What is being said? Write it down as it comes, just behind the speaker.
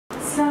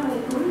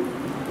அஸ்ஸலாமு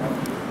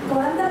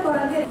குழந்தை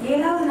பிறந்து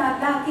 7வது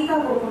நாள்ல அக்கீகா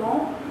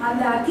கொடுக்கணும்.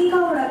 அந்த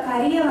அக்கீகாவோட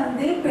கறியை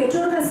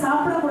பெற்றோர்கள்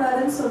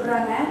சாப்பிடக்கூடாதுன்னு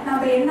சொல்றாங்க.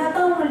 நம்ம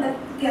என்னதான்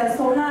அவங்கள்ட்ட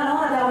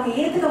சொன்னாலும் அதை அவங்க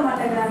ஏத்துக்க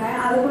மாட்டேங்கிறாங்க.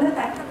 அதுக்குள்ள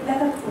தக்க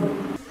விளக்கம்.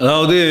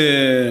 அதாவது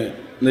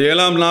இந்த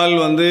 7ஆம் நாள்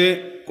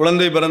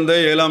குழந்தை பிறந்த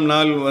 7ஆம்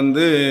நாள்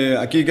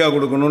அக்கீகா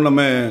கொடுக்கணும்னு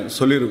நம்ம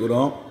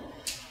சொல்லியிருக்கிறோம்.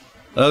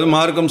 அதாவது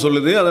மார்க்கம்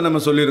சொல்லுது, அதை நம்ம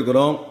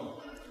சொல்லியிருக்கிறோம்.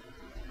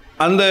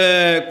 அந்த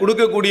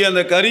கொடுக்கக்கூடிய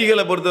அந்த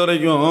கறிகளை பொறுத்த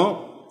வரைக்கும்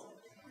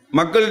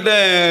மக்கள்கிட்ட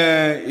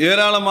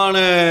ஏராளமான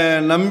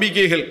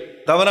நம்பிக்கைகள்,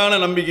 தவறான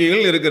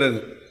நம்பிக்கைகள் இருக்கிறது.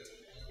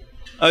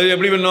 அது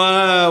எப்படி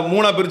பண்ணுவாங்க,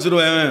 3ஆக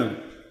பிரிச்சுருவேன்.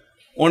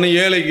 ஒன்று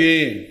ஏழைக்கு,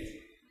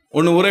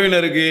 ஒன்று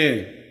உறவினருக்கு,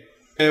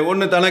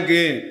 ஒன்று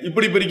தனக்கு,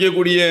 இப்படி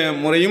பிரிக்கக்கூடிய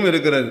முறையும்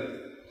இருக்கிறது.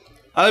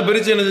 அதை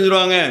பிரித்து என்ன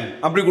செஞ்சுருவாங்க,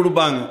 அப்படி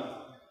கொடுப்பாங்க.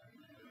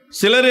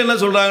 சிலர் என்ன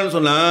சொல்கிறாங்கன்னு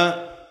சொன்னால்,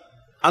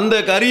 அந்த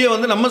கறியை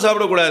நம்ம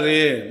சாப்பிடக்கூடாது,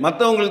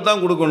 மற்றவங்களுக்கு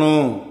தான்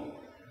கொடுக்கணும்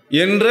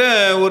என்ற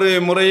ஒரு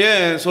முறையை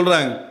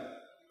சொல்கிறாங்க.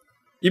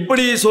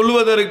 இப்படி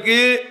சொல்லுவதற்கு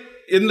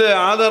எந்த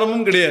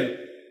ஆதாரமும் கிடையாது.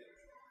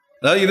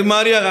 அதாவது இது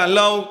மாதிரி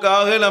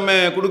அல்லாஹ்வுக்காக நம்ம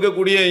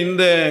கொடுக்கக்கூடிய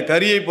இந்த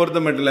கறியை பொறுத்த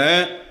மட்டும்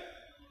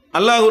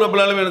அல்லாஹ்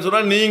ரப்பல் ஆலமீன் என்ன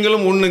சொல்கிறார்,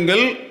 நீங்களும்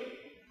உண்ணுங்கள்,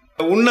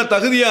 உண்ண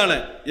தகுதியான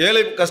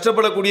ஏழை,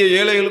 கஷ்டப்படக்கூடிய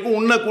ஏழைகளுக்கும்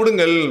உண்ண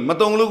கொடுங்கள்,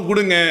 மற்றவங்களுக்கும்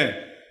கொடுங்க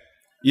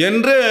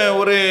என்ற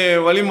ஒரு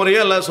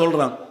வழிமுறையை எல்லாம்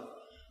சொல்கிறான்.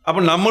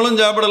 அப்போ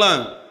நம்மளும்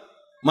சாப்பிடலாம்,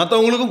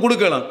 மற்றவங்களுக்கும்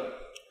கொடுக்கலாம்.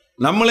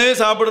 நம்மளே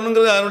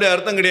சாப்பிடணுங்கிறது அதனுடைய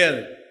அர்த்தம் கிடையாது.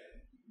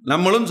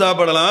 நம்மளும்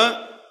சாப்பிடலாம்,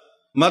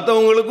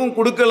 மற்றவங்களுக்கும்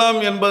கொடுக்கலாம்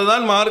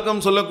என்பதுதான்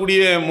மார்க்கம்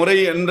சொல்லக்கூடிய முறை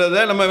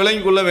என்றதை நம்ம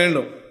விளங்கி கொள்ள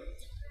வேண்டும்.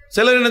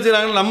 சிலர் என்ன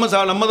செய்கிறாங்க,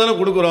 நம்ம தானே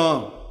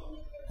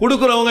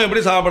கொடுக்குறவங்க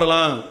எப்படி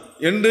சாப்பிடலாம்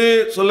என்று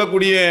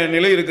சொல்லக்கூடிய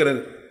நிலை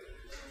இருக்கிறது.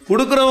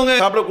 கொடுக்குறவங்க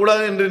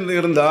சாப்பிடக்கூடாது என்று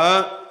இருந்தால்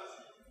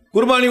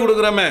குர்பானி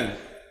கொடுக்குறோம்ல,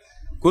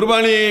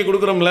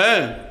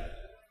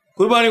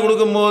 குர்பானி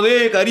கொடுக்கும்போது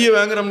கறியை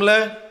வாங்குறோம்ல,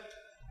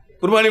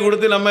 குர்பானி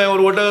கொடுத்து நம்ம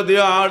ஒரு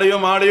ஒட்டகத்தையோ ஆடையோ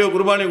மாடையோ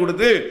குர்பானி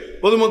கொடுத்து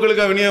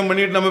பொதுமக்களுக்கு விநியோகம்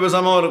பண்ணிட்டு நம்ம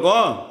பேசாமல்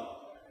இருக்கோம்.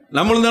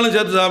 நம்மளும் தானே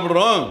சேர்த்து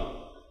சாப்பிட்றோம்.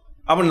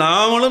 அப்போ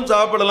நாமளும்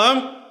சாப்பிடலாம்,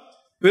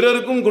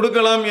 பிறருக்கும்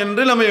கொடுக்கலாம்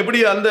என்று நம்ம எப்படி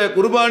அந்த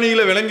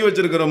குர்பானியில் விளங்கி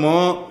வச்சிருக்கிறோமோ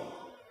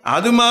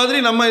அது மாதிரி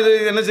நம்ம இது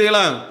என்ன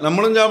செய்யலாம்,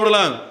 நம்மளும்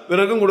சாப்பிடலாம்,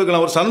 பிறருக்கும்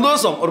கொடுக்கலாம். ஒரு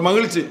சந்தோஷம், ஒரு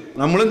மகிழ்ச்சி,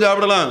 நம்மளும்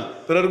சாப்பிடலாம்,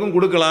 பிறருக்கும்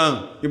கொடுக்கலாம்.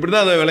 இப்படி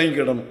தான் அதை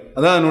விளங்கிக்கிடணும்.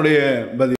 அதான் அதனுடைய பதில்.